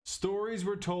Stories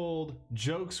were told,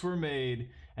 jokes were made,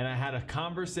 and I had a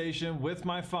conversation with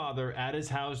my father at his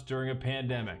house during a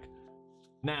pandemic.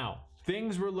 Now,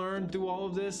 things were learned through all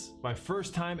of this. My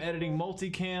first time editing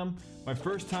multicam, my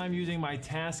first time using my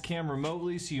Tascam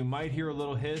remotely, so you might hear a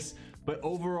little hiss, but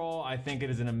overall, I think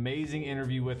it is an amazing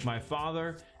interview with my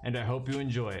father, and I hope you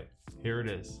enjoy it. Here it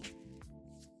is.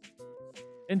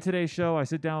 In today's show, I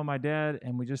sit down with my dad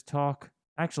and we just talk.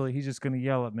 Actually, he's just going to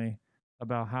yell at me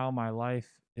about how my life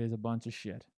is a bunch of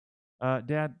shit.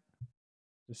 Dad,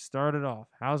 just start it off.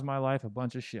 How's my life a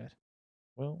bunch of shit?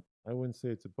 Well, I wouldn't say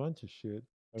it's a bunch of shit.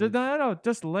 No,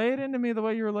 just lay it into me the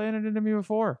way you were laying it into me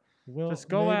before. Well, just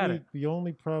go at maybe it. The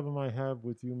only problem I have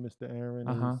with you, Mr.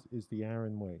 Aaron, is the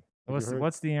Aaron way.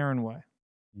 What's the Aaron way?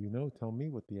 You know, tell me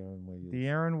what the Aaron way is. The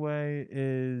Aaron way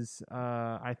is,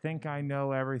 I think I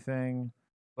know everything,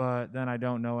 but then I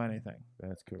don't know anything.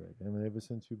 That's correct. I mean, ever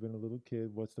since you've been a little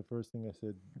kid, what's the first thing I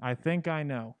said? I think I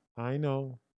know. I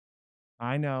know.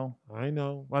 I know. I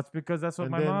know. Well, that's because that's what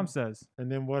my mom says.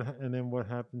 And then what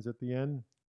happens at the end?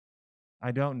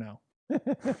 I don't know.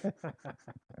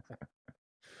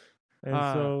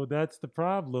 And so that's the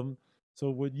problem. So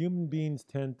what human beings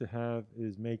tend to have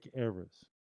is make errors.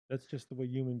 That's just the way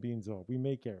human beings are. We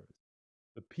make errors.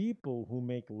 The people who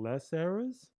make less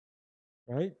errors,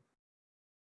 right,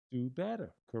 do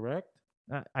better, correct?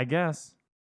 I guess.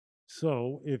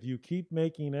 So if you keep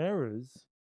making errors,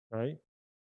 right,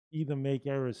 either make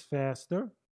errors faster,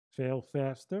 fail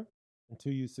faster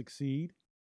until you succeed,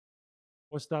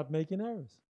 or stop making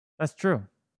errors. That's true.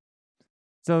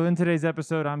 So in today's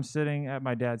episode, I'm sitting at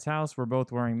my dad's house. We're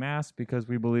both wearing masks because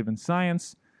we believe in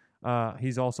science.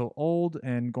 He's also old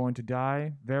and going to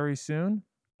die very soon,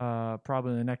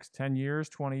 probably in the next 10 years,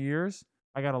 20 years.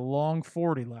 I got a long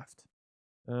 40 left.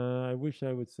 I wish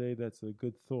I would say that's a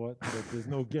good thought, but there's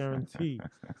no guarantee.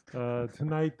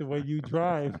 Tonight, the way you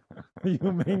drive, you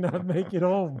may not make it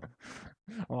home.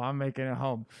 Well, I'm making it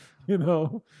home. You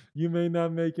know, you may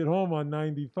not make it home on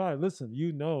 95. Listen,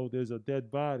 you know there's a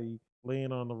dead body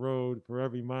laying on the road for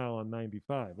every mile on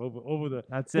 95. Over the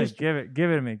That's it. Give it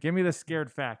to me. Give me the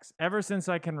scared facts. Ever since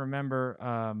I can remember,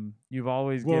 you've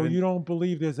always given... Well, you don't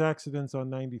believe there's accidents on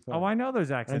 95. Oh, I know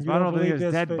there's accidents, but I don't believe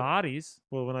there's dead bodies.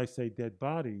 Well, when I say dead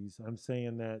bodies, I'm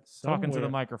saying that talking to the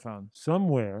microphone.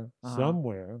 Somewhere,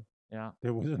 yeah,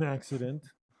 there was an accident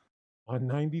on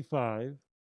 95.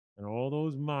 And all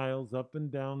those miles up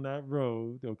and down that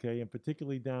road, okay, and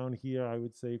particularly down here, I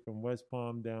would say from West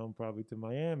Palm down probably to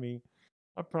Miami,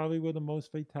 are probably where the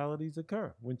most fatalities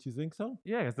occur. Wouldn't you think so?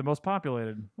 Yeah, it's the most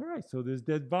populated. All right, so there's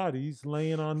dead bodies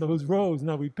laying on those roads.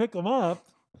 Now, we pick them up,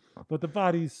 but the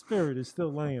body's spirit is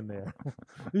still laying there.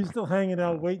 He's still hanging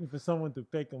out waiting for someone to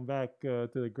take him back to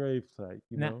the grave site,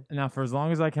 you know? Now, for as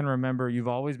long as I can remember, you've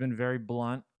always been very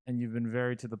blunt and you've been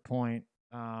very to the point.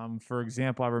 For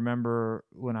example, I remember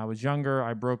when I was younger,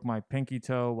 I broke my pinky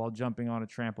toe while jumping on a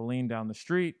trampoline down the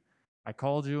street. I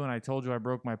called you and I told you I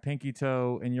broke my pinky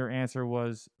toe, and your answer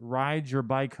was, ride your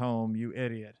bike home, you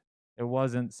idiot. It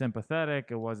wasn't sympathetic.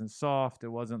 It wasn't soft. It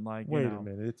wasn't like, Wait a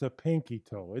minute. It's a pinky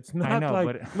toe. It's not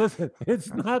listen,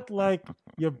 it's not like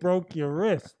you broke your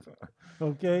wrist.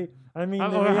 Okay? I mean,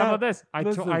 how about this? I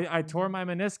tore my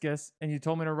meniscus and you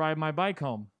told me to ride my bike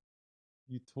home.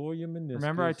 You tore your meniscus.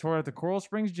 Remember, I tore at the Coral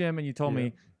Springs gym, and you told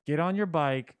me, get on your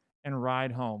bike and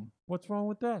ride home. What's wrong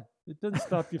with that? It doesn't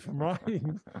stop you from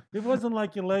riding. It wasn't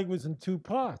like your leg was in two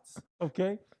parts,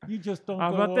 okay? You just don't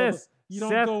how go about this? You don't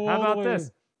Seth, go how all about the way.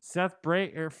 this? Seth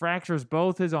fractures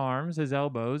both his arms, his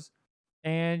elbows,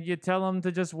 and you tell him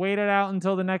to just wait it out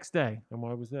until the next day. And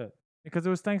why was that? Because it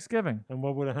was Thanksgiving. And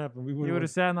what would have happened? You would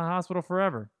have sat in the hospital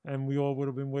forever. And we all would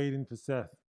have been waiting for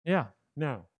Seth. Yeah.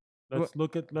 Now, let's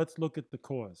look at the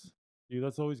cause.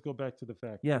 Let's always go back to the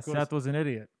fact. Yes, Seth was an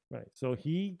idiot. Right. So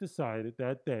he decided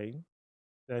that day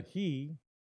that he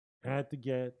had to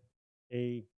get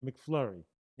a McFlurry.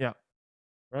 Yeah.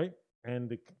 Right? And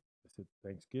I said,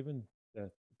 Thanksgiving,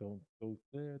 Seth, don't go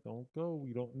there. Don't go.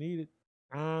 You don't need it.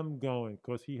 I'm going.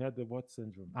 Because he had the what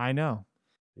syndrome? I know.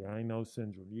 Yeah, I know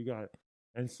syndrome. You got it.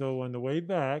 And so on the way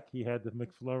back, he had the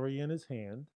McFlurry in his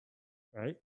hand.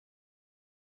 Right?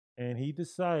 And he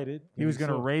decided he was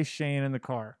going to race Shane in the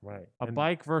car. Right. A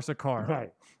bike versus a car.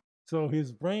 Right. So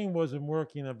his brain wasn't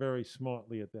working very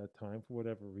smartly at that time for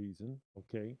whatever reason.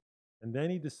 Okay. And then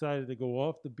he decided to go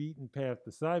off the beaten path,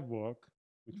 the sidewalk,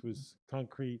 which was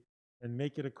concrete, and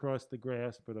make it across the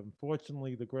grass. But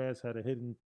unfortunately, the grass had a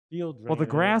hidden field drain. Well, the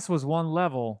grass was one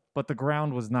level, but the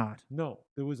ground was not. No,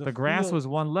 there was the grass was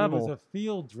one level. There was a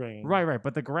field drain. Right.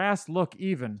 But the grass looked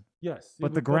even. Yes.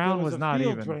 But the ground was not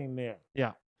even. Field drain there.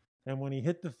 Yeah. And when he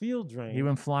hit the field drain, he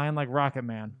went flying like Rocket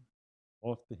Man.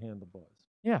 Off the handlebars.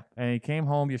 Yeah, and he came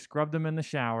home. You scrubbed him in the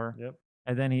shower, Yep.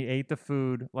 and then he ate the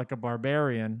food like a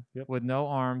barbarian Yep. with no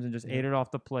arms and just ate Yep. it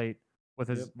off the plate with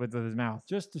his Yep. with his mouth.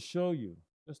 Just to show you.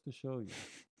 Just to show you.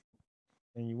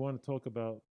 And you want to talk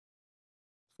about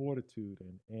fortitude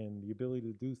and the ability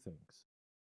to do things.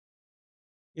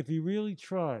 If he really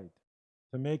tried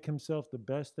to make himself the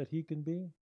best that he can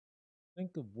be,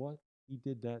 think of what he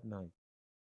did that night.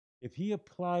 If he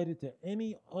applied it to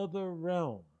any other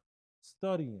realm,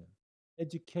 studying,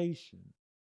 education,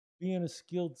 being a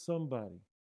skilled somebody,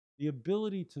 the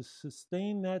ability to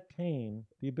sustain that pain,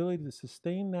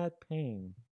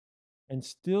 and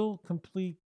still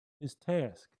complete his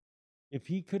task, if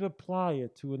he could apply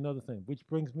it to another thing, which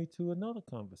brings me to another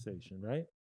conversation, right?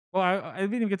 Well, I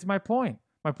didn't even get to my point.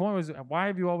 My point was, why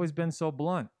have you always been so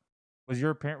blunt? Was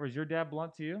your dad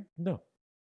blunt to you? No,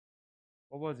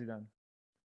 What was he then?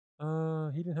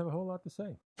 he didn't have a whole lot to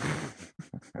say.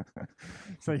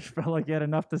 So you felt like you had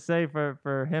enough to say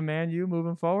for him and you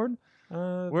moving forward?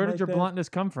 Where My did your dad- bluntness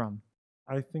come from?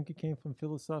 I think it came from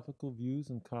philosophical views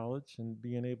in college and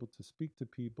being able to speak to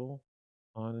people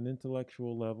on an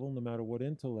intellectual level, no matter what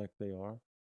intellect they are,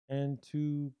 and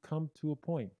to come to a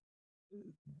point.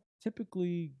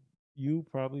 Typically, you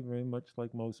probably very much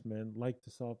like most men like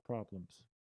to solve problems.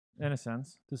 In a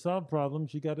sense. To solve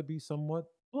problems, you got to be somewhat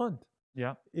blunt.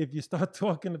 Yeah. If you start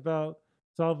talking about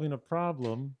solving a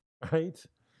problem, right,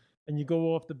 and you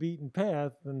go off the beaten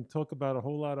path and talk about a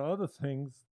whole lot of other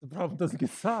things, the problem doesn't get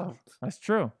solved. That's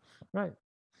true. Right.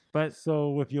 But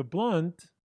So if you're blunt,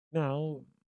 now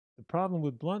the problem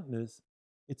with bluntness,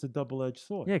 it's a double-edged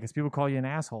sword. yeah, because people call you an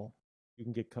asshole. You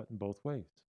can get cut in both ways.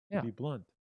 Yeah. To be blunt.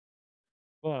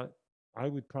 But I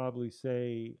would probably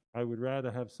say I would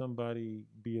rather have somebody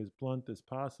be as blunt as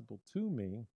possible to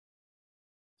me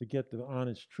to get the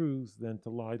honest truth than to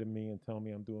lie to me and tell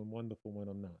me I'm doing wonderful when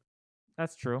I'm not.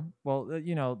 That's true. Well,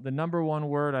 the number one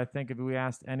word I think if we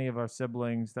asked any of our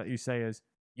siblings that you say is,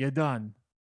 "You done.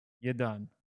 You done."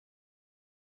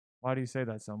 Why do you say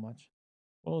that so much?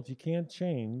 Well, if you can't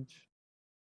change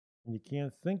and you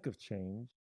can't think of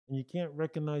change and you can't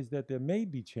recognize that there may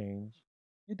be change,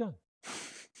 you're done.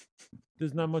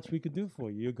 There's not much we could do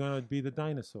for you. You're going to be the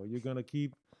dinosaur. You're going to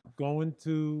keep going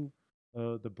to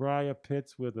the briar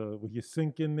pits where you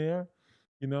sink in there.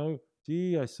 You know,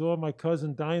 gee, I saw my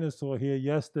cousin Dinosaur here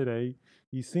yesterday.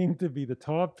 He seemed to be the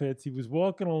tar pits. He was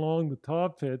walking along the tar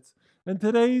pits, and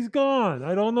today he's gone.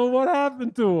 I don't know what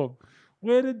happened to him.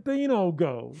 Where did Dino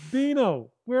go? Dino,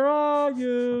 where are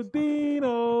you,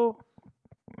 Dino?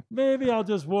 Maybe I'll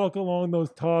just walk along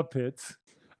those tar pits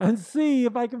and see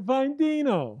if I can find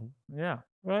Dino. Yeah.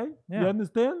 Right? Yeah. You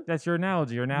understand? That's your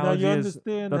analogy. Your Now analogy you is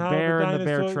understand the how bear the and the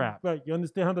bear dinosaur, trap. Right. You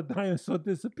understand how the dinosaur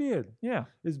disappeared. Yeah.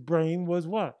 His brain was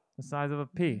what? The size of a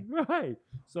pea. Right.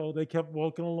 So they kept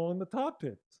walking along the tar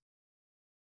pits.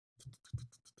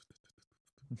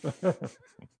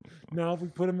 Now we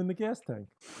put him in the gas tank.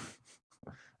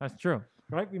 That's true.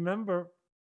 Right? Remember,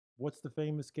 what's the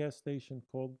famous gas station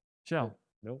called? Shell.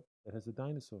 No, it has a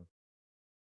dinosaur.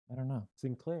 I don't know.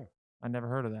 Sinclair. I never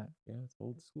heard of that. Yeah, it's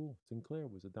old school. Sinclair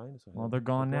was a dinosaur. Well, they're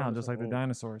gone now, just like the Oh,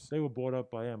 dinosaurs. They were bought up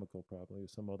by Amoco probably or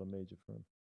some other major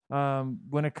firm.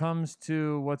 When it comes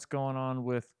to what's going on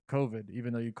with COVID,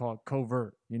 even though you call it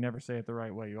covert, you never say it the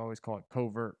right way. You always call it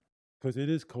covert. Because it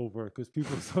is covert, because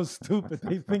people are so stupid.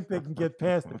 They think they can get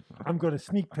past it. I'm going to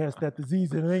sneak past that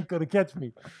disease and it ain't going to catch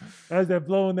me. As they're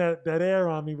blowing that air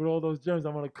on me with all those germs,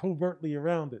 I'm going to covertly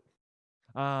around it.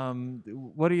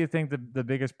 What do you think the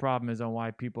biggest problem is on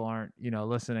why people aren't,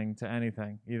 listening to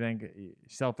anything? You think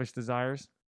selfish desires?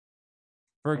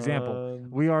 For example,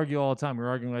 we argue all the time. We're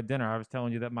arguing at dinner. I was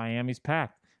telling you that Miami's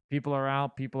packed. People are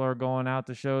out. People are going out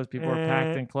to shows. People are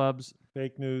packed in clubs.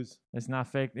 Fake news. It's not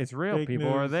fake. It's real. Fake People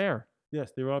are news. there.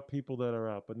 Yes, there are people that are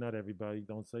out, but not everybody.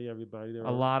 Don't say everybody.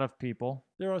 A lot of people.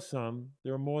 There are some.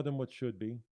 There are more than what should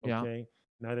be. Okay.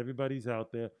 Yeah. Not everybody's out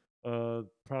there.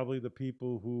 Probably the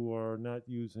people who are not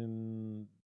using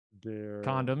their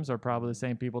condoms are probably the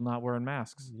same people not wearing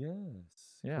masks. Yes.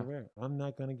 Yeah. Correct. I'm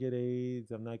not going to get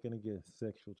AIDS. I'm not going to get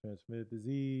sexual transmitted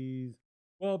disease.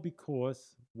 Well,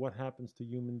 because what happens to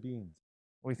human beings?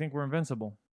 We think we're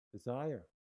invincible. Desire.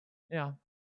 Yeah.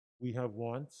 We have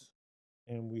wants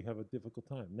and we have a difficult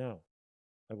time. Now,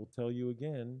 I will tell you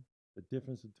again the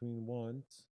difference between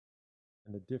wants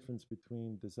and the difference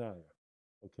between desire.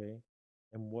 Okay?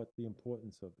 And what the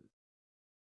importance of it.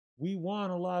 We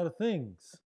want a lot of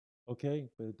things, okay?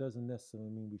 But it doesn't necessarily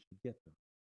mean we should get them,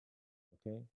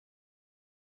 okay?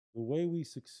 The way we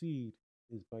succeed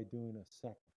is by doing a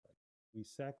sacrifice. We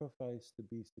sacrifice to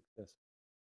be successful.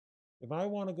 If I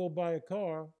want to go buy a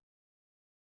car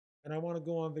and I want to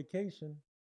go on vacation,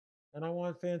 and I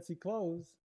want fancy clothes,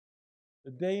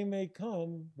 the day may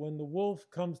come when the wolf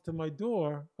comes to my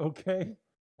door, okay,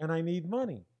 and I need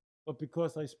money. But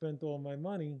because I spent all my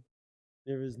money,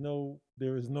 there is no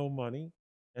money,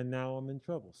 and now I'm in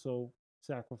trouble. So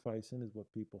sacrificing is what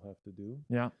people have to do.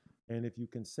 Yeah. And if you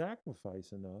can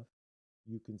sacrifice enough,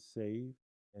 you can save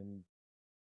and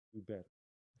do better.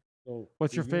 So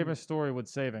What's the your human favorite story with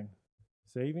saving?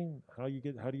 saving, how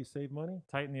do you save money?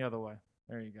 Tighten the other way.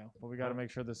 There you go. But we got to Huh? make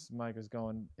sure this mic is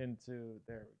going into.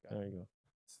 There we go. There you go.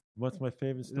 What's my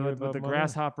favorite story With about the money?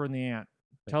 grasshopper and the ant.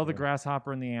 Tell the Yeah.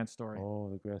 grasshopper and the ant story. Oh,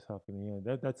 the grasshopper in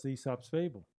the end. That's Aesop's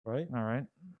fable, right? All right.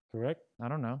 Correct? I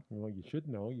don't know. Well, you should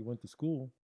know. You went to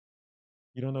school.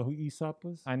 You don't know who Aesop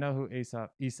was? I know who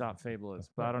Aesop fable is,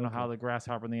 but I don't know how Okay. the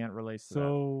grasshopper and the ant relates to that.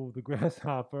 So the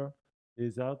grasshopper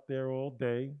is out there all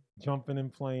day, jumping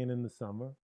and playing in the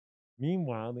summer.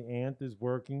 Meanwhile, the ant is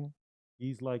working.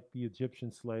 He's like the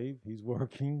Egyptian slave. He's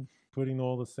working, putting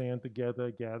all the sand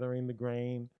together, gathering the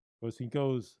grain. Because he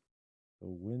goes, the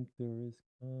winter is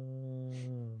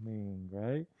coming,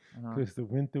 right? Uh-huh. Because the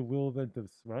winter will,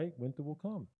 right? Winter will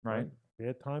come, Right.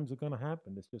 Bad times are going to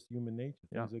happen. It's just human nature.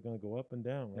 Yeah. Things are going to go up and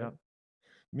down, right? Yeah.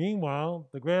 Meanwhile,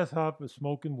 the grasshopper is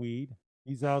smoking weed.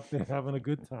 He's out there having a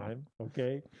good time,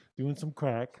 okay, doing some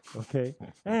crack, okay,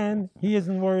 and he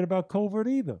isn't worried about covert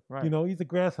either. Right. You know, he's a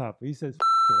grasshopper. He says,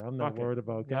 it, I'm not Fuck it. worried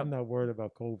about. Yep. I'm not worried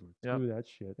about covert. Yep. Screw that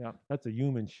shit. Yep. That's a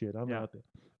human shit. I'm Yep. out there.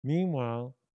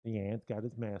 Meanwhile, the ant got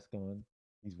his mask on.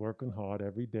 He's working hard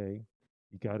every day.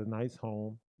 He got a nice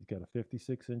home. He's got a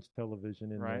 56-inch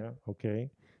television in Right. there. Okay,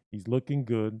 he's looking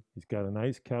good. He's got a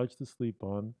nice couch to sleep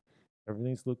on.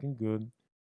 Everything's looking good.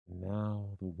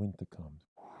 Now the winter comes.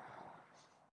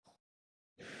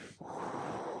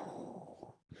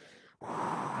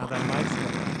 Now that mic's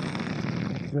going.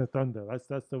 The thunder.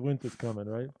 That's the winter's coming,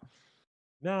 right?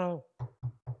 Now,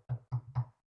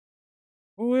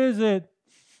 who is it?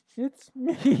 It's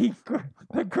me,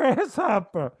 the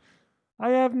grasshopper. I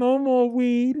have no more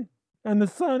weed, and the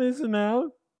sun isn't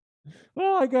out.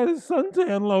 All I got is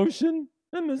suntan lotion,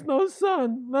 and there's no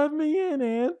sun. Let me in,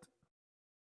 ant.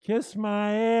 Kiss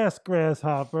my ass,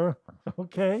 grasshopper.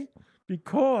 Okay?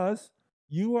 Because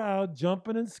you were out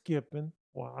jumping and skipping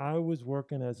while I was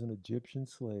working as an Egyptian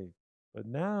slave. But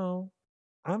now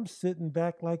I'm sitting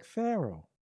back like Pharaoh.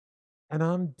 And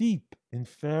I'm deep in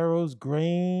Pharaoh's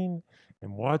grain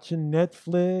and watching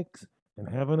Netflix and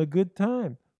having a good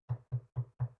time.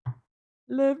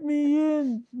 Let me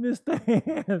in, Mr.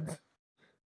 Hands.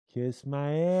 Kiss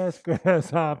my ass,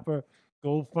 grasshopper.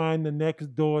 Go find the next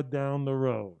door down the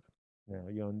road. Now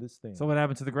you understand. So what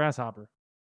happened to the grasshopper?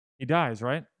 He dies,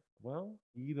 right? Well,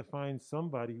 he either finds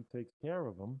somebody who takes care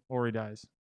of him Or he dies.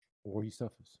 or he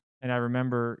suffers. And I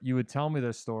remember you would tell me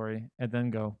this story and then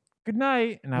go, good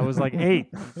night. And I was like 8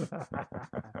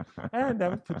 And that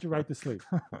would put you right to sleep.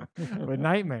 with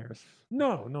nightmares.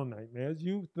 No nightmares.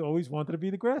 You always wanted to be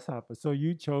the grasshopper, so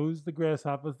you chose the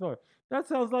grasshopper story. That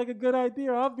sounds like a good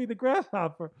idea. I'll be the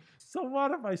grasshopper. So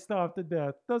what if I starve to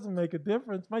death? Doesn't make a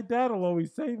difference. My dad will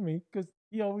always save me because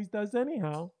he always does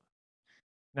anyhow.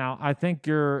 Now, I think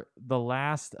you're the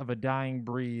last of a dying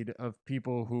breed of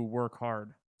people who work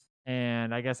hard.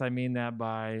 And I guess I mean that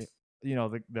by,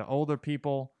 the older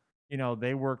people,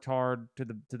 they worked hard to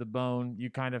the bone. You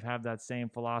kind of have that same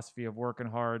philosophy of working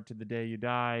hard to the day you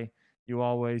die. You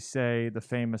always say the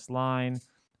famous line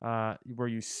where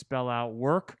you spell out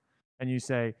work and you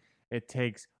say, it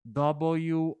takes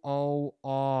WORK.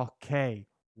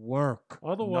 Work.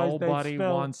 Otherwise, Nobody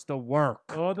wants to work.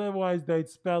 Otherwise, they'd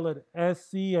spell it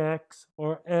SCX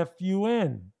or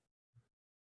FUN.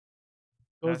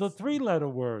 Those are That's- 3-letter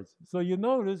words. So you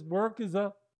notice work is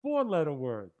a 4-letter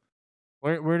word.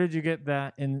 Where did you get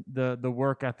that in the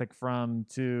work ethic from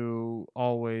to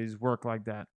always work like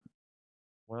that?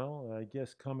 Well, I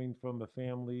guess coming from a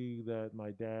family that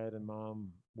my dad and mom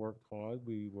worked hard,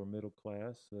 we were middle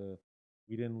class.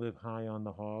 We didn't live high on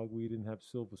the hog. We didn't have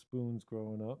silver spoons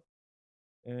growing up.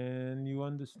 And you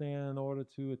understand, in order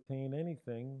to attain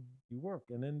anything, you work.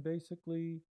 And then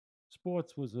basically,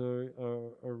 sports was a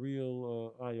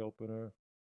real eye opener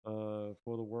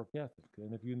for the work ethic.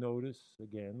 And if you notice,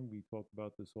 again, we talk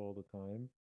about this all the time,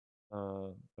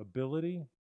 ability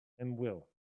and will.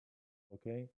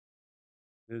 Okay?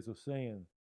 There's a saying,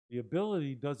 the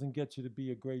ability doesn't get you to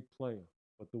be a great player,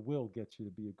 but the will gets you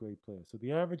to be a great player. So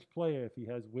the average player, if he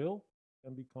has will,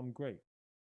 can become great.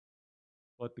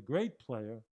 But the great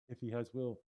player, if he has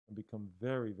will, can become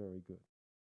very, very good.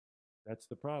 That's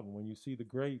the problem. When you see the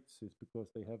greats, it's because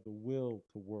they have the will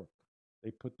to work.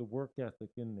 They put the work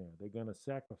ethic in there. They're going to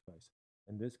sacrifice.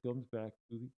 And this comes back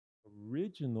to the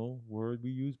original word we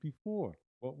used before,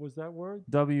 What was that word?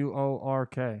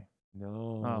 WORK.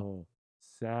 No.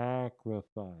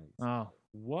 Sacrifice. Oh,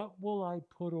 What will I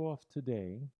put off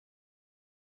today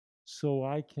so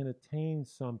I can attain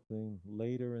something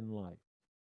later in life?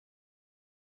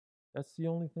 That's the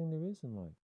only thing there is in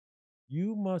life.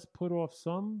 You must put off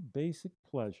some basic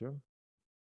pleasure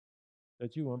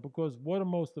that you want, because what do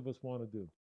most of us want to do?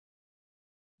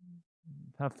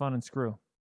 have fun and screw.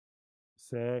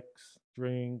 Sex,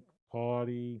 drink,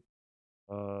 party,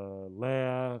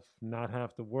 laugh, not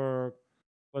have to work.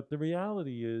 But the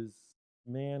reality is,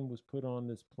 man was put on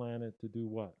this planet to do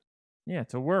what? Yeah,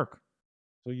 to work.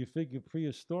 So you figure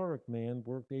prehistoric man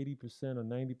worked 80% or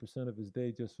 90% of his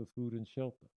day just for food and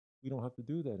shelter. We don't have to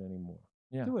do that anymore.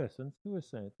 Yeah. To a sense.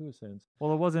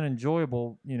 Well, it wasn't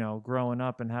enjoyable, growing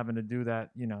up and having to do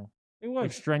that, It was.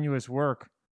 extraneous work,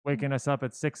 waking us up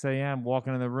at 6 a.m.,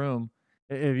 walking in the room.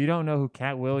 If you don't know who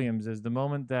Cat Williams is, the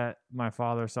moment that my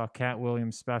father saw Cat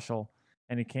Williams special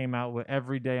and he came out with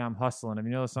Every Day I'm Hustling. If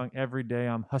you know the song, Every Day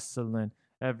I'm Hustling,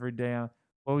 Every Day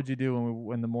what would you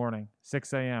do in the morning,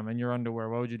 6 a.m. in your underwear?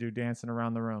 What would you do dancing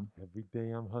around the room? Every day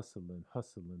I'm hustling.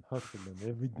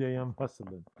 Every day I'm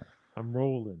hustling. I'm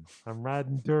rolling. I'm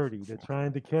riding dirty. They're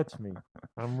trying to catch me.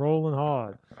 I'm rolling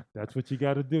hard. That's what you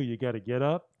got to do. You got to get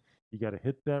up. You got to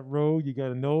hit that road. You got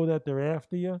to know that they're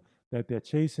after you, that they're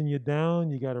chasing you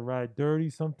down. You got to ride dirty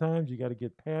sometimes. You got to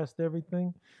get past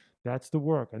everything. That's the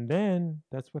work. And then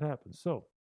that's what happens. So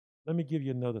let me give you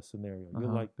another scenario.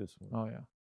 You'll like this one. Oh, yeah.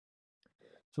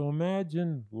 So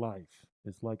imagine life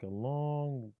is like a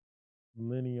long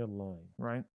linear line.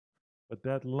 Right. But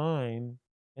that line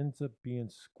ends up being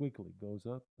squiggly, goes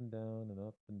up and down and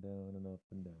up and down and up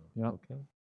and down. Yep. Okay.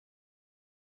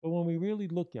 But when we really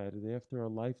look at it after a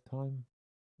lifetime,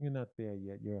 you're not there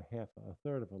yet. You're a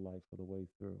third of a life of the way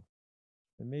through.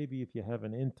 And maybe if you have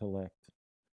an intellect,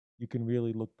 you can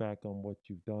really look back on what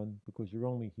you've done, because you're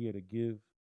only here to give,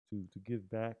 to give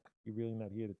back. You're really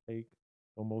not here to take,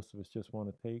 or most of us just want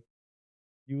to take.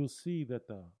 You will see that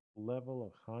the level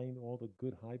of all the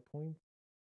good high points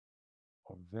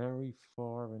are very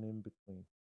far and in between.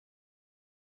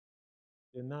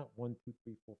 They're not 1, 2,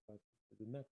 3, 4, 5, 6. They're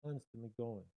not constantly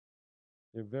going.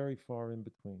 They're very far in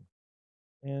between.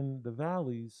 And the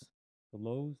valleys, the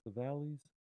lows, the valleys,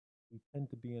 we tend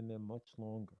to be in them much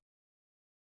longer.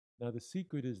 Now, the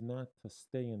secret is not to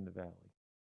stay in the valley.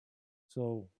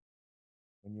 So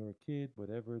when you're a kid,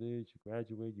 whatever it is, you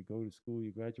graduate, you go to school,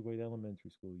 you graduate elementary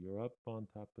school, you're up on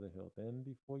top of the hill. Then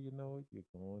before you know it,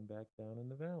 you're going back down in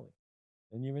the valley.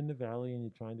 Then you're in the valley and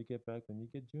you're trying to get back. Then you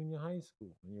get junior high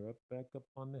school and you're back up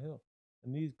on the hill.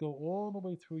 And these go all the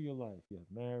way through your life. You have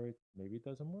marriage, maybe it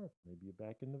doesn't work. Maybe you're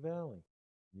back in the valley.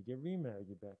 You get remarried,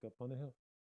 you're back up on the hill.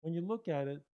 When you look at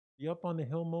it, the up on the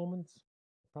hill moments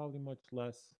are probably much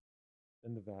less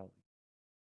than the valley.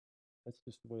 That's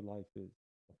just the way life is,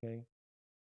 okay?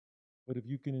 But if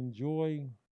you can enjoy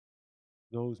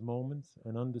those moments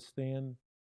and understand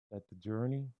that the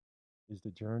journey is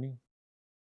the journey,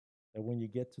 that when you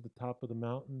get to the top of the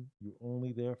mountain, you're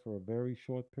only there for a very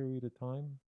short period of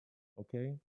time,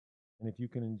 okay? And if you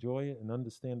can enjoy it and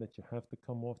understand that you have to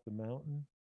come off the mountain,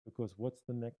 because what's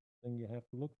the next thing you have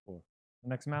to look for? The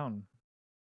next mountain.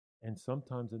 And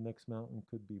sometimes the next mountain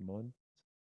could be months,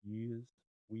 years,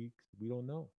 weeks. We don't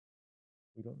know.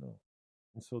 We don't know.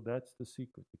 And so that's the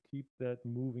secret, to keep that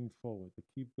moving forward, to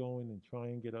keep going and try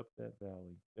and get up that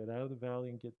valley, get out of the valley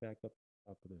and get back up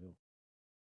top of the hill.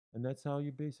 And that's how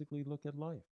you basically look at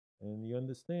life. And you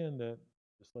understand that,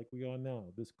 just like we are now,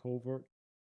 this covert,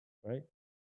 right?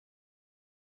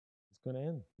 It's going to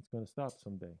end. It's going to stop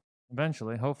someday.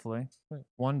 Eventually, hopefully, right.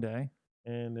 One day.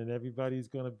 And then everybody's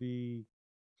going to be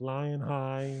flying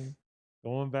high,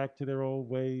 going back to their old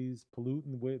ways,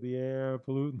 polluting the air,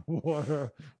 polluting the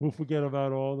water. We'll forget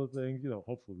about all the things,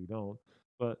 hopefully we don't.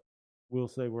 But we'll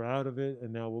say we're out of it,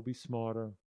 and now we'll be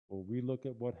smarter. We'll relook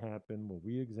at what happened. We'll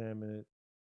re-examine it.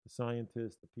 The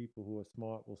scientists, the people who are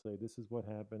smart will say, this is what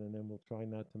happened, and then we'll try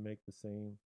not to make the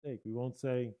same mistake. We won't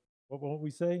say, what won't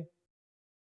we say?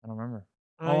 I don't remember.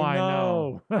 I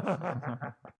know.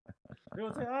 They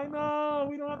will say, I know.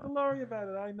 We don't have to worry about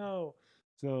it. I know.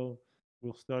 So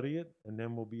we'll study it, and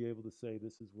then we'll be able to say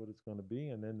this is what it's going to be.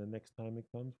 And then the next time it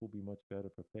comes, we'll be much better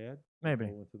prepared. Maybe.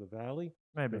 We'll go into the valley.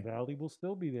 Maybe. The valley will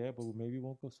still be there, but maybe it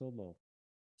won't go so low.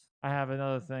 I have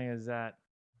another thing is that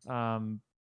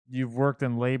you've worked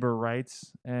in labor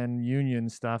rights and union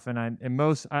stuff, and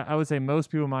I would say most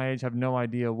people my age have no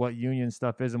idea what union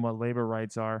stuff is and what labor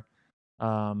rights are.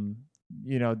 Do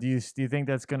you think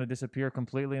that's going to disappear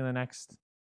completely in the next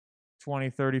 20,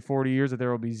 30, 40 years, that there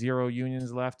will be zero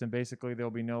unions left and basically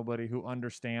there'll be nobody who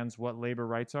understands what labor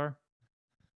rights are?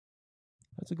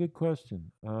 That's a good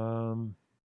question.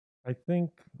 I think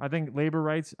I think labor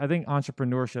rights, I think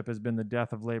entrepreneurship has been the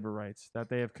death of labor rights. That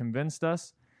they have convinced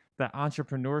us that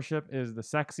entrepreneurship is the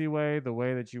sexy way, the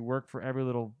way that you work for every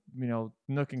little,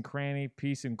 nook and cranny,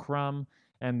 piece and crumb,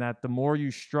 and that the more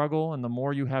you struggle and the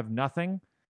more you have nothing,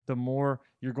 the more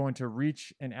you're going to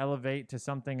reach and elevate to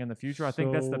something in the future. I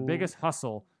think that's the so. biggest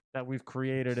hustle that we've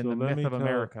created in So the let myth me of tell.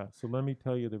 America. So let me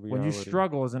tell you the When you reality.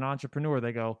 struggle as an entrepreneur,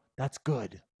 they go, "That's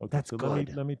good. Okay, That's so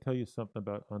good." let me tell you something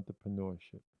about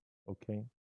entrepreneurship, okay,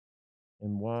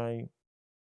 and why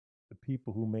the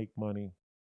people who make money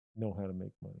know how to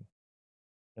make money.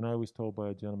 And I was told by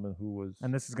a gentleman who was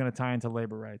And this is going to tie into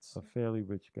labor rights. a fairly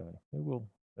rich guy. It will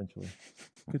eventually.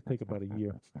 Could take about a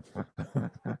year.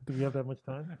 Do we have that much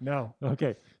time? No.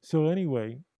 Okay. So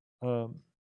anyway,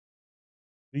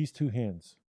 these two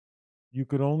hands. You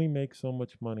could only make so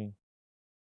much money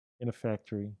in a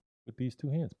factory with these two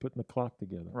hands, putting the clock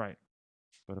together. Right.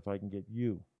 But if I can get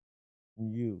you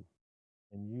and you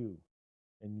and you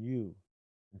and you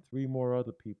and three more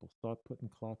other people start putting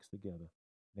clocks together,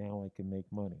 now I can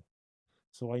make money.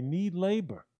 So I need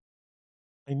labor.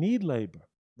 I need labor.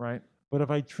 Right. But if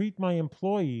I treat my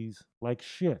employees like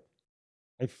shit,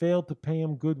 I failed to pay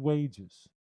them good wages,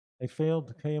 I failed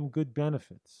to pay them good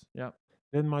benefits, Yep.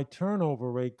 then my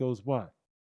turnover rate goes what?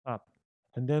 Up.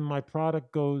 And then my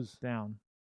product goes down.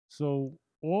 So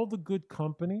all the good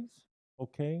companies,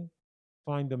 okay,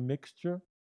 find a mixture.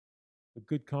 The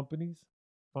good companies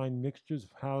find mixtures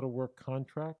of how to work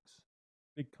contracts.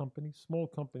 Big companies, small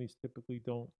companies typically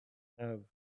don't have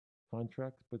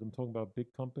contracts, but I'm talking about big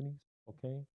companies,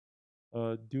 okay,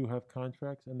 do have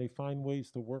contracts, and they find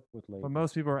ways to work with labor. But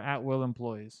most people are at will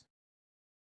employees.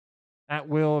 At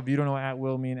will, if you don't know what at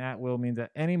will means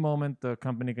at any moment the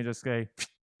company can just say,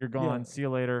 "You're gone. Yeah, see you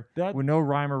later," that- with no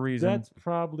rhyme or reason. That's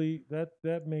probably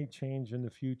that may change in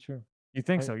the future. You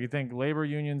think so? You think labor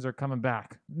unions are coming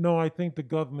back? No, I think the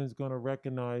government is going to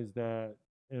recognize that,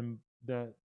 and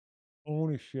that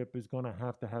ownership is going to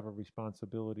have a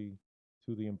responsibility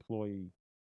to the employee.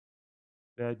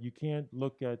 That you can't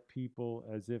look at people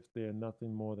as if they're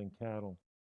nothing more than cattle.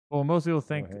 Well, most people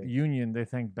think hey. union, they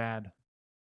think bad.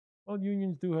 Well,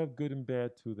 unions do have good and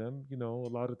bad to them. A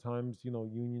lot of times,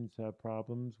 unions have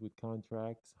problems with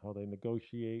contracts, how they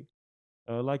negotiate.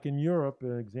 Like in Europe,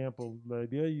 an example,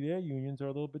 their unions are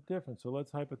a little bit different. So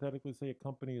let's hypothetically say a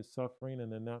company is suffering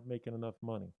and they're not making enough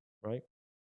money, right?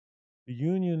 The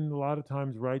union, a lot of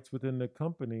times, writes within the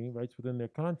company, writes within their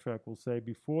contract, will say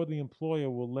before the employer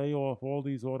will lay off all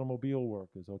these automobile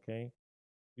workers, okay,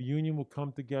 the union will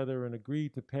come together and agree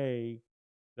to pay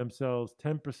themselves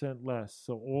 10% less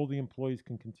so all the employees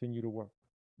can continue to work.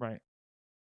 Right.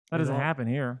 That doesn't happen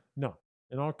here. No.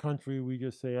 In our country, we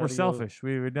just say we're selfish.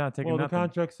 We're not taking nothing. The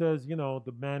contract says,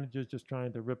 the manager's just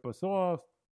trying to rip us off.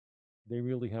 They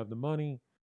really have the money.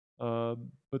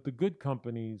 But the good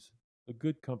companies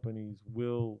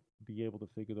will be able to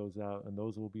figure those out, and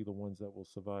those will be the ones that will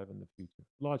survive in the future.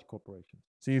 Large corporations.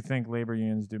 So you think labor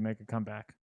unions do make a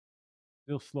comeback?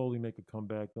 They'll slowly make a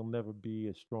comeback. They'll never be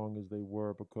as strong as they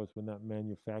were because we're not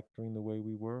manufacturing the way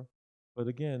we were. But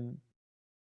again,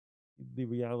 the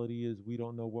reality is we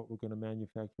don't know what we're going to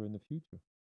manufacture in the future.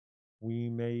 We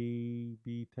may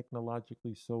be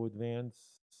technologically so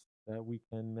advanced that we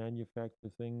can manufacture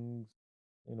things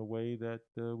in a way that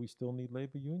we still need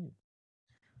labor unions.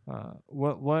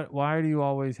 Why do you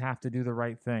always have to do the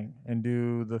right thing and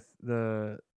do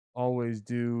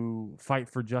fight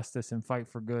for justice and fight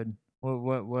for good?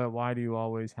 Why do you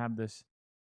always have this,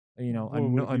 annoying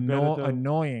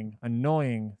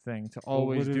thing to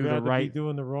always do the right? Be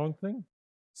doing the wrong thing?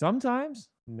 Sometimes.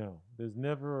 No, there's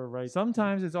never a right.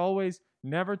 Sometimes it's always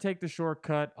never take the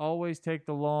shortcut. Always take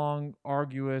the long,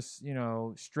 arduous,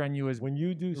 strenuous. When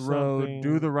you do road, something,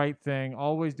 do the right thing.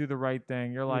 Always do the right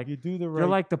thing. You're like you do the right. You're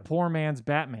like the poor man's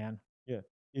Batman. Yeah,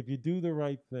 if you do the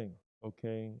right thing,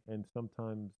 okay, and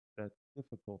sometimes that's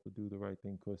difficult to do the right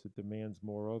thing because it demands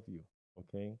more of you.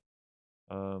 Okay,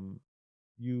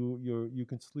 you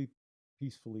can sleep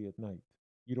peacefully at night.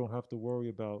 You don't have to worry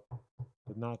about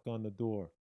the knock on the door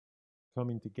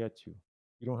coming to get you.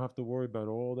 You don't have to worry about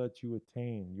all that you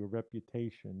attain, your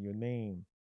reputation, your name,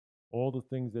 all the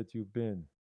things that you've been.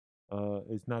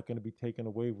 Is not going to be taken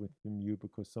away from you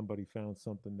because somebody found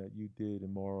something that you did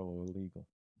immoral or illegal.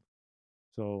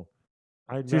 So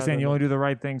you're saying you only do the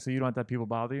right thing so you don't have to have people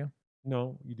bother you?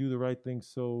 No, you do the right thing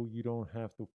so you don't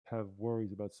have to have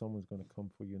worries about someone's going to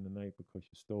come for you in the night because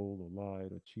you stole or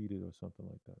lied or cheated or something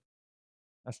like that.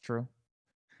 That's true.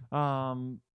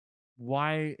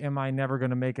 Why am I never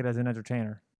going to make it as an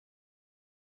entertainer?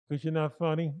 Because you're not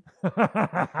funny.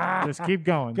 Just keep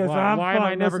going. 'Cause Why, I'm why am I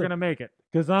fun- never listen. going to make it?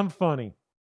 Because I'm funny.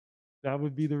 That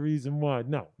would be the reason why.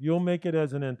 No, you'll make it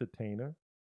as an entertainer,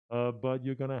 but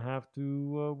you're going to have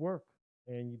to work.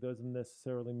 And it doesn't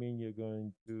necessarily mean you're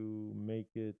going to make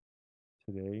it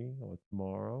today or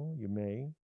tomorrow. You may.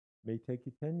 May take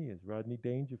you 10 years. Rodney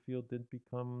Dangerfield didn't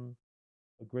become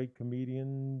a great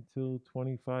comedian till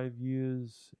 25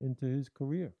 years into his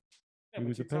career. Yeah, He but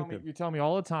was a painter. you tell me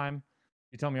all the time.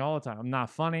 You tell me all the time. I'm not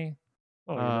funny.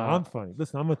 Oh, you know, I'm funny.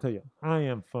 Listen, I'm going to tell you, I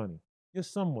am funny. You're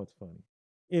somewhat funny.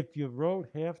 If you wrote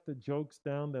half the jokes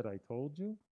down that I told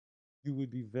you, you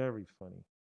would be very funny.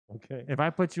 Okay? If I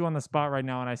put you on the spot right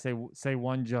now and I say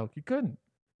one joke, you couldn't.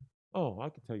 Oh, I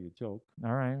could tell you a joke.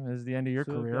 All right, this is the end of your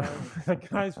So career. A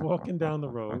guy's walking down the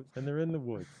road and they're in the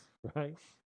woods, right?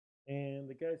 And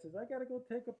the guy says, I got to go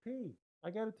take a pee.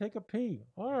 I got to take a pee.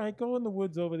 All right, go in the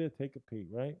woods over there, take a pee,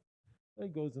 right? So he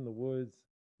goes in the woods.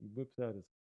 He whips out his,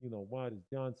 wide as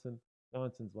Johnson.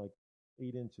 Johnson's like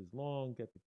 8 inches long. Got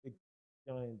the big,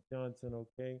 giant Johnson,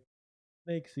 okay?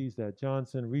 Snake sees that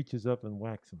Johnson, reaches up and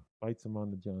whacks him, bites him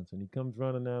on the Johnson. He comes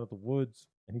running out of the woods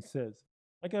and he says,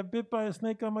 I got bit by a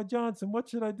snake on my Johnson. What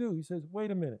should I do? He says,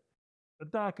 wait a minute. The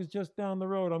doc is just down the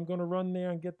road. I'm going to run there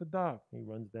and get the doc. He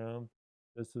runs down,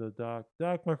 says to the doc,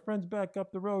 Doc, my friend's back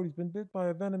up the road. He's been bit by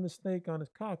a venomous snake on his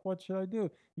cock. What should I do?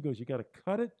 He goes, you got to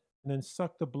cut it and then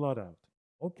suck the blood out.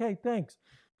 Okay, thanks.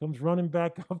 Comes running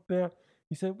back up there.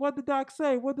 He said, what'd the doc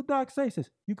say? What'd the doc say? He says,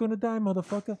 you're going to die,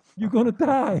 motherfucker. You're going to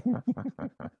die.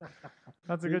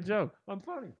 That's a good joke. I'm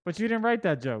funny. But you didn't write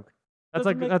that joke.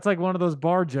 Doesn't That's like one of those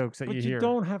bar jokes that But you you hear.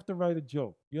 don't have to write a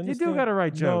joke. You You do understand? gotta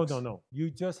write jokes. No. You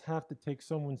just have to take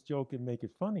someone's joke and make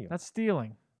it funnier. That's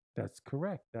stealing. That's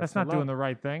correct. That's not doing the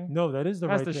right thing. No, that is the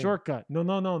That's right the thing. shortcut.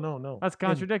 No. That's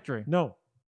contradictory. No.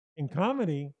 In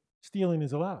comedy, stealing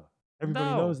is allowed. Everybody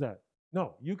No. knows that.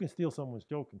 No, you can steal someone's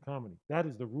joke in comedy. That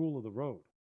is the rule of the road.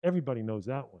 Everybody knows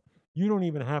that one. You don't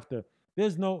even have to.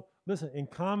 Listen, in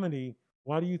comedy,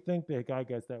 why do you think the guy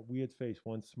gets that weird face?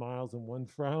 One smiles and one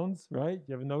frowns, right?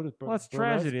 You ever notice? Well, that's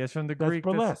burlesque? tragedy. That's from the That's Greek.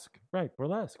 burlesque. Right,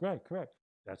 burlesque. Right, correct.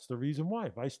 That's the reason why.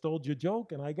 If I stole your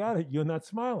joke and I got it, you're not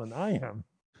smiling. I am.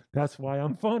 That's why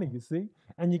I'm funny, you see?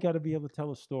 And you got to be able to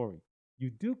tell a story.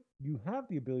 You have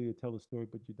the ability to tell a story,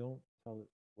 but you don't tell it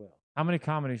well. How many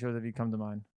comedy shows have you come to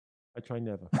mind? I try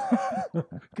never.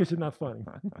 Because you're not funny.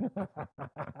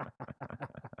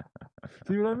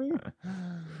 See what I mean?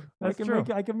 That's true.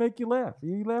 I can make you laugh.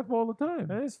 You laugh all the time.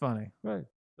 That is funny. Right.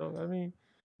 So I mean,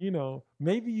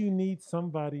 maybe you need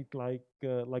somebody like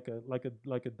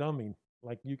a dummy.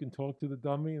 Like you can talk to the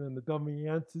dummy and then the dummy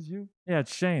answers you. Yeah,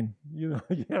 it's Shane. Yeah,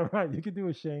 right. You could do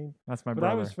a Shane. That's my But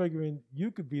brother. I was figuring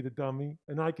you could be the dummy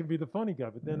and I could be the funny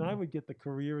guy. But then I would get the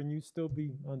career and you still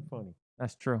be unfunny.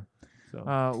 That's true. So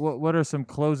What are some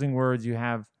closing words you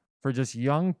have for just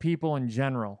young people in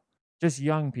general? Just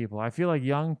young people. I feel like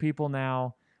young people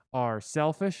now are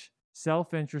selfish,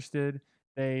 self-interested.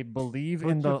 They believe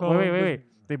in the wait.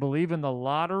 They believe in the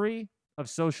lottery of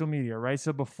social media, right?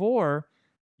 So before,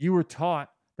 you were taught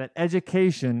that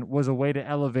education was a way to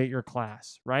elevate your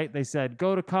class, right? They said,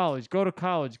 go to college, go to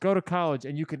college, go to college,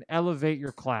 and you can elevate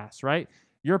your class, right?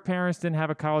 Your parents didn't have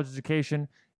a college education.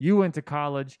 You went to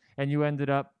college and you ended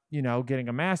up, getting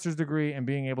a master's degree and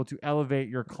being able to elevate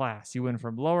your class. You went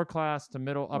from lower class to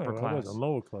middle, upper class. I wasn't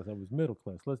lower class. I was middle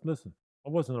class. Let's listen. I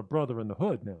wasn't a brother in the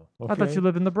hood now. Okay? I thought you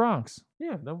lived in the Bronx.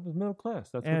 Yeah, that was middle class.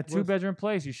 That's And a what it was. 2-bedroom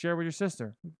place you share with your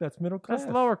sister. That's middle class.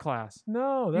 That's lower class.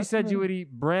 No, You said you would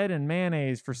eat bread and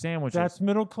mayonnaise for sandwiches. That's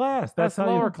middle class. That's how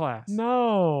lower class.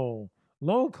 No.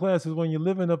 Lower class is when you're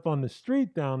living up on the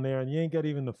street down there and you ain't got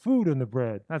even the food and the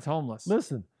bread. That's homeless.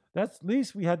 Listen, at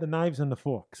least we had the knives and the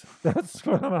forks. That's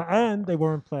what and they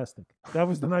weren't plastic. That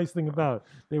was the nice thing about it.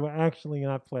 They were actually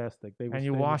not plastic. They were And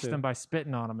you stainless washed steel. them by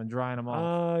spitting on them and drying them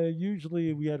off.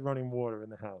 Usually we had running water in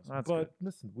the house. That's but good.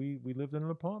 listen, we lived in an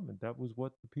apartment. That was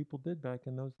what the people did back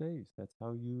in those days. That's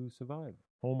how you survived.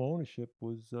 Home ownership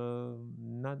was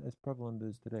not as prevalent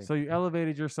as today. So you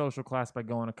elevated your social class by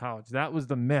going to college. That was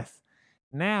the myth.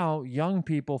 Now, young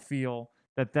people feel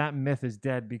that myth is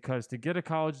dead because to get a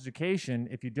college education,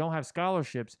 if you don't have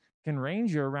scholarships, can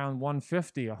range you around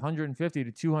 $150,000,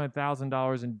 $150,000 to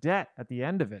 $200,000 in debt at the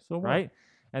end of it, So what? right?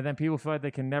 And then people feel like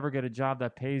they can never get a job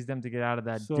that pays them to get out of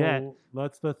that so debt.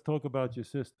 let's talk about your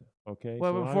sister, okay?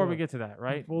 Well, So before we get to that,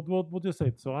 right? we'll just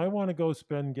say, so I want to go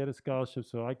spend and get a scholarship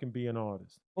so I can be an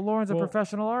artist. Well, Lauren's a well-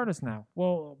 professional artist now.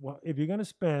 Well, if you're going to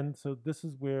spend, so this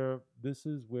is where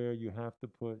you have to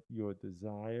put your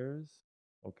desires,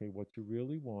 okay, what you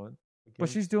really want. But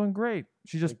against- she's doing great.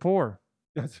 She's just Like- poor.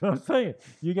 That's what I'm saying.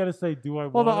 You got to say, do I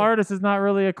Well, want the artist is not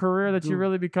really a career that you do-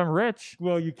 really become rich.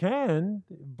 Well, you can,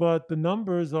 but the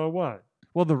numbers are what?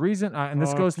 Well, the reason, and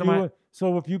this Are goes to my, fewer.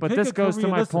 So if you but pick this a goes to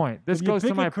career, my listen, point. This if you goes to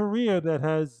pick my, a career that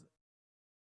has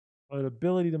an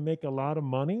ability to make a lot of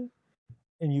money,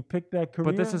 and you pick that career,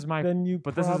 but this is my, then you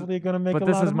but this is, probably going to make but a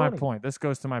this lot is of my money. point. This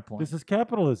goes to my point. This is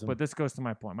capitalism. But this goes to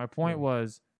my point. My point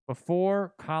was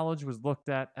before college was looked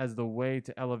at as the way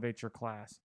to elevate your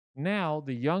class. Now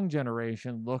the young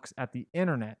generation looks at the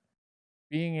internet,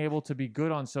 being able to be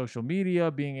good on social media,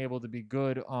 being able to be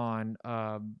good on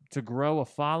to grow a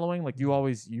following. Like you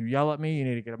yell at me, you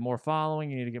need to get more following,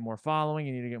 you need to get more following,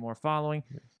 you need to get more following.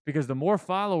 Because the more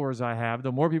followers I have,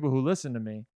 the more people who listen to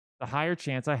me, the higher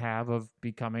chance I have of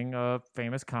becoming a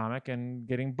famous comic and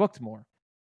getting booked more.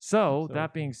 So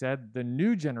that being said, the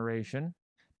new generation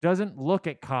doesn't look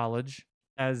at college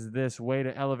as this way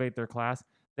to elevate their class.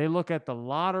 They look at the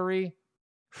lottery,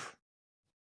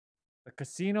 the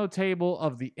casino table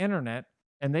of the internet,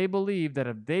 and they believe that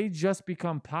if they just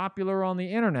become popular on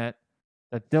the internet,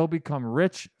 that they'll become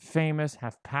rich, famous,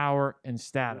 have power and This is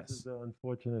status. the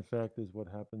unfortunate fact is what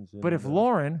happens. But if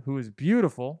Lauren, who is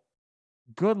beautiful,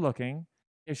 good looking,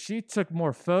 if she took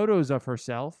more photos of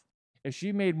herself, if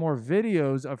she made more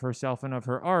videos of herself and of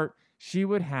her art, she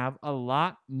would have a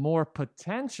lot more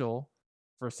potential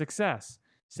for success.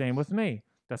 Same with me.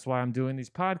 That's why I'm doing these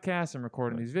podcasts and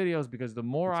recording these videos, because the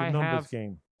more it's a I numbers have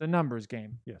game. the numbers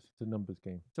game. Yes, it's a numbers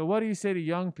game. So what do you say to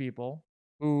young people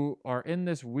who are in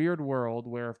this weird world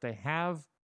where if they have,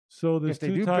 So there's if they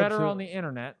two do types better of, on the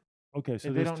internet, okay, so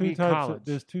they there's don't two need types. college.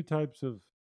 There's two types of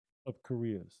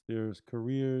careers. There's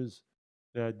careers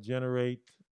that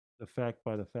generate the fact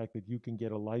that you can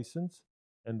get a license,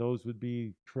 and those would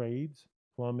be trades,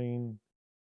 plumbing,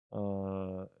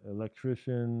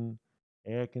 electrician,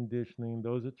 air conditioning.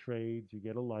 Those are trades. You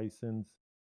get a license.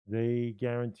 They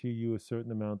guarantee you a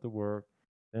certain amount of work.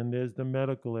 Then there's the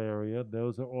medical area.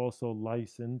 Those are also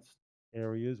licensed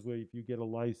areas where if you get a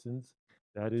license,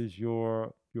 that is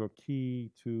your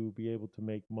key to be able to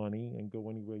make money and go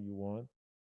anywhere you want.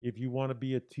 If you want to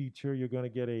be a teacher, you're going to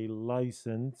get a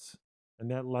license, and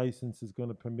that license is going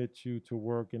to permit you to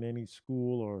work in any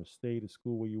school or state of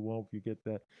school where you want if you get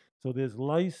that. So there's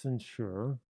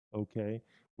licensure, okay,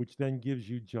 which then gives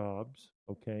you jobs,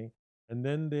 okay? And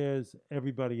then there's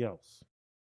everybody else.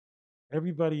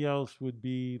 Everybody else would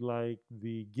be like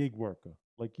the gig worker,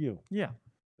 like you. yeah.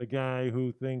 The guy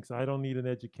who thinks, I don't need an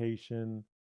education.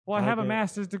 Well, I have a can-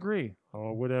 master's degree,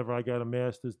 or whatever. I got a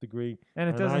master's degree. and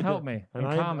it And doesn't I help de- me and in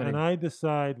I comedy. and I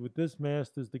decide with this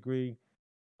master's degree,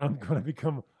 I'm going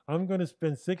to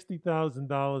spend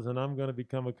 $60,000 and I'm going to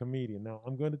become a comedian. Now,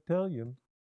 I'm going to tell you,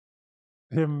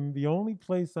 the only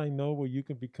place I know where you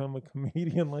can become a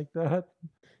comedian like that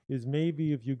is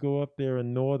maybe if you go up there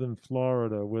in northern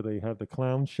Florida where they have the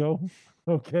clown show,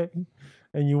 okay?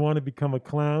 And you want to become a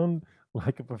clown,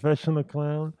 like a professional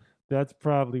clown, that's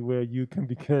probably where you can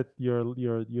get your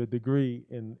degree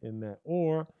in that.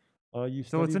 Or you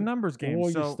So it's a study, numbers game.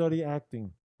 or So you study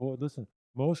acting. Or listen,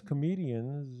 most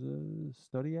comedians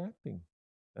study acting.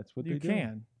 That's what you they do.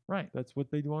 can, right? That's what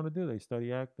they want to do. They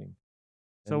study acting.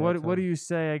 So And what that's what do how- you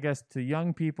say, I guess, to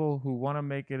young people who want to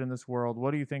make it in this world?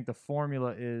 What do you think the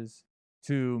formula is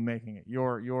to making it?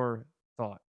 Your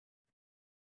thought.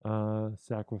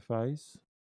 Sacrifice,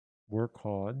 work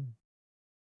hard,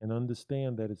 and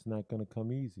understand that it's not going to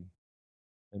come easy,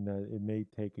 and that it may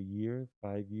take a year,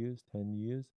 5 years, 10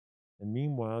 years, and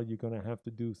meanwhile you're going to have to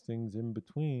do things in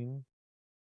between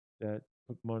that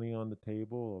put money on the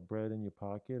table or bread in your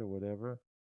pocket or whatever,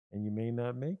 and you may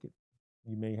not make it.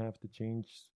 You may have to change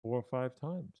 4 or 5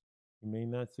 times. You may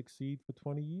not succeed for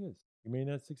 20 years. You may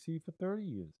not succeed for 30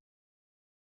 years.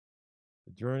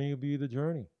 The journey will be the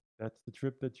journey. That's the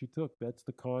trip that you took. That's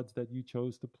the cards that you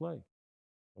chose to play.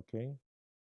 Okay?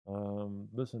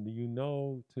 Listen, do you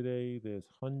know today there's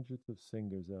hundreds of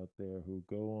singers out there who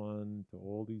go on to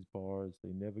all these bars.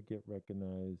 They never get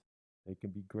recognized. They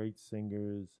can be great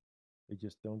singers. They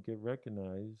just don't get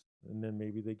recognized. And then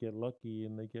maybe they get lucky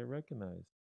and they get recognized,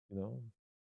 you know?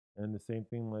 And the same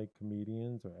thing like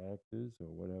comedians or actors or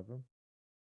whatever.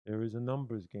 There is a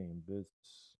numbers game.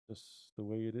 That's just the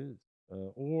way it is.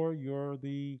 Or you're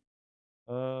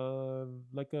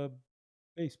like a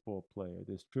baseball player.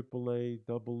 There's AAA,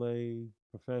 AA,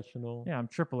 professional. Yeah, I'm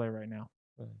AAA right now.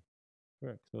 Right.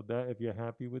 Correct. So that if you're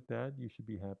happy with that, you should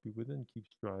be happy with it and keep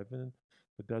striving.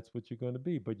 But that's what you're going to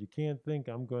be. But you can't think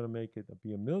I'm going to make it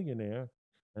be a millionaire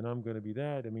and I'm going to be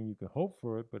that. I mean, you can hope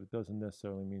for it, but it doesn't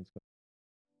necessarily mean it's going.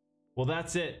 Well,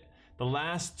 that's it. The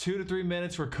last 2 to 3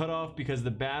 minutes were cut off because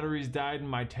the batteries died in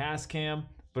my Tascam.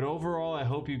 but overall, I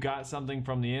hope you got something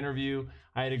from the interview.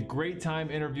 I had a great time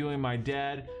interviewing my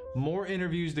dad. More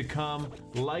interviews to come.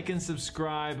 Like and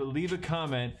subscribe, leave a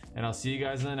comment, and I'll see you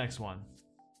guys in the next one.